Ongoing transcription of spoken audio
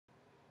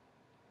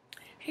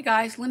Hey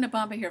guys, Linda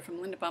Bomba here from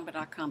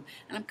lindabomba.com,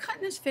 and I'm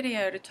cutting this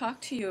video to talk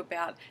to you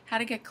about how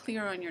to get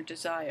clear on your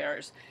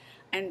desires.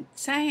 And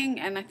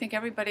I think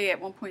everybody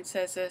at one point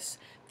says this,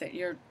 that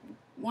you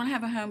want to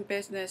have a home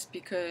business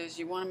because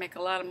you want to make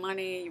a lot of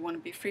money, you want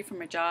to be free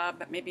from a job,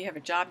 but maybe you have a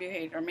job you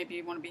hate, or maybe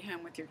you want to be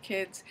home with your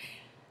kids.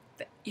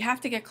 You have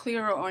to get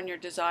clearer on your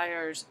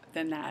desires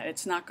than that.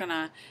 It's not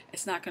gonna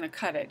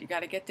cut it. You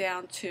got to get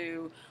down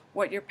to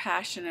what you're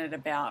passionate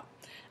about.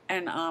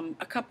 And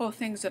a couple of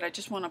things that I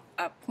just want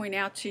to point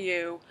out to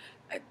you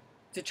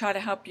to try to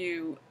help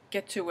you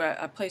get to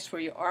a place where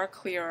you are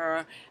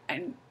clearer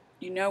and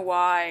you know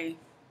why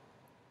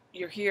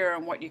you're here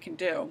and what you can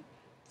do.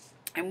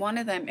 And one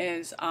of them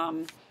is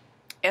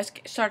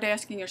start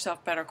asking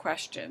yourself better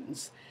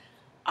questions.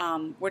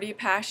 What are you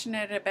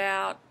passionate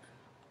about?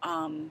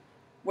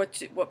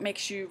 What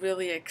makes you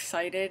really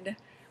excited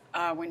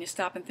when you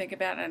stop and think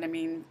about it? I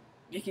mean,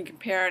 you can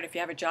compare it if you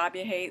have a job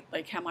you hate,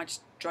 like how much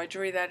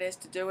drudgery that is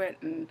to do it,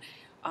 and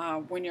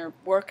when you're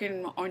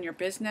working on your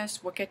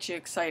business, what gets you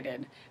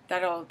excited?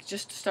 That'll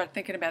just start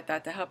thinking about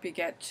that to help you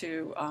get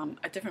to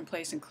a different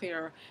place and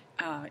clear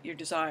your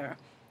desire.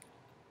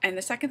 And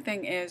the second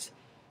thing is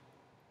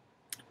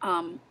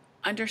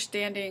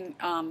understanding,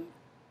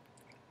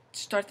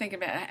 start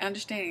thinking about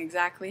understanding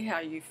exactly how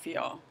you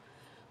feel.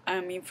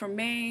 I mean, for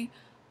me,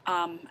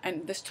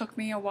 and this took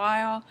me a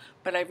while,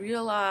 but I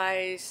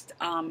realized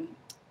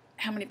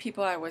how many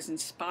people I was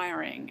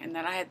inspiring and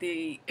that I had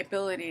the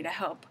ability to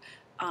help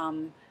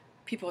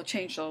people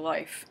change their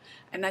life.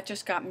 And that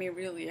just got me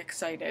really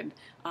excited.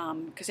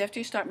 Because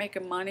after you start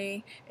making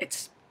money,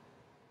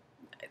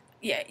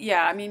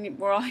 yeah, I mean,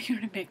 we're all here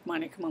to make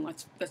money. Come on,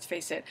 let's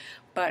face it.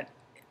 But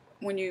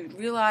when you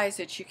realize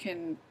that you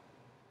can,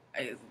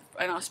 and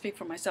I'll speak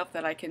for myself,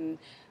 that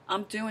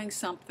I'm doing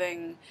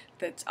something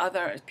that's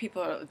other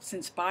people it's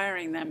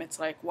inspiring them. It's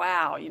like,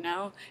 wow, you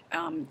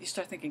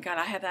start thinking, God,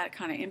 I have that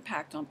kind of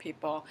impact on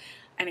people,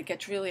 and it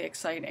gets really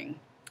exciting.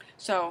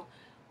 So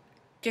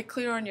get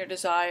clear on your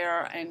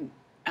desire, and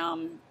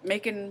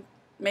making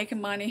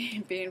money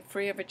and being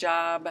free of a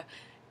job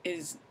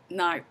is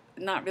not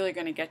really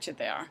going to get you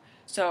there.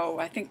 So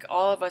I think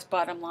all of us,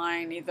 bottom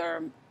line,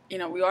 either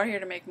we are here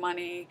to make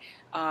money.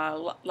 A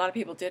lot of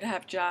people did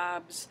have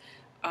jobs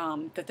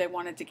that they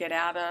wanted to get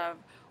out of,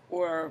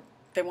 or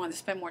they wanted to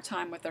spend more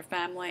time with their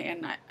family,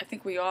 and I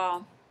think we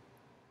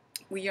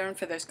yearn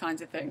for those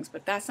kinds of things,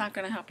 but that's not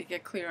going to help you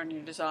get clear on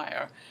your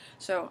desire.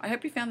 So I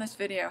hope you found this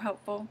video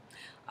helpful.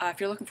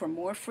 If you're looking for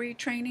more free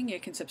training, you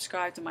can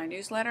subscribe to my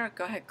newsletter.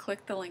 Go ahead,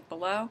 click the link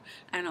below,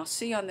 and I'll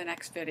see you on the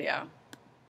next video.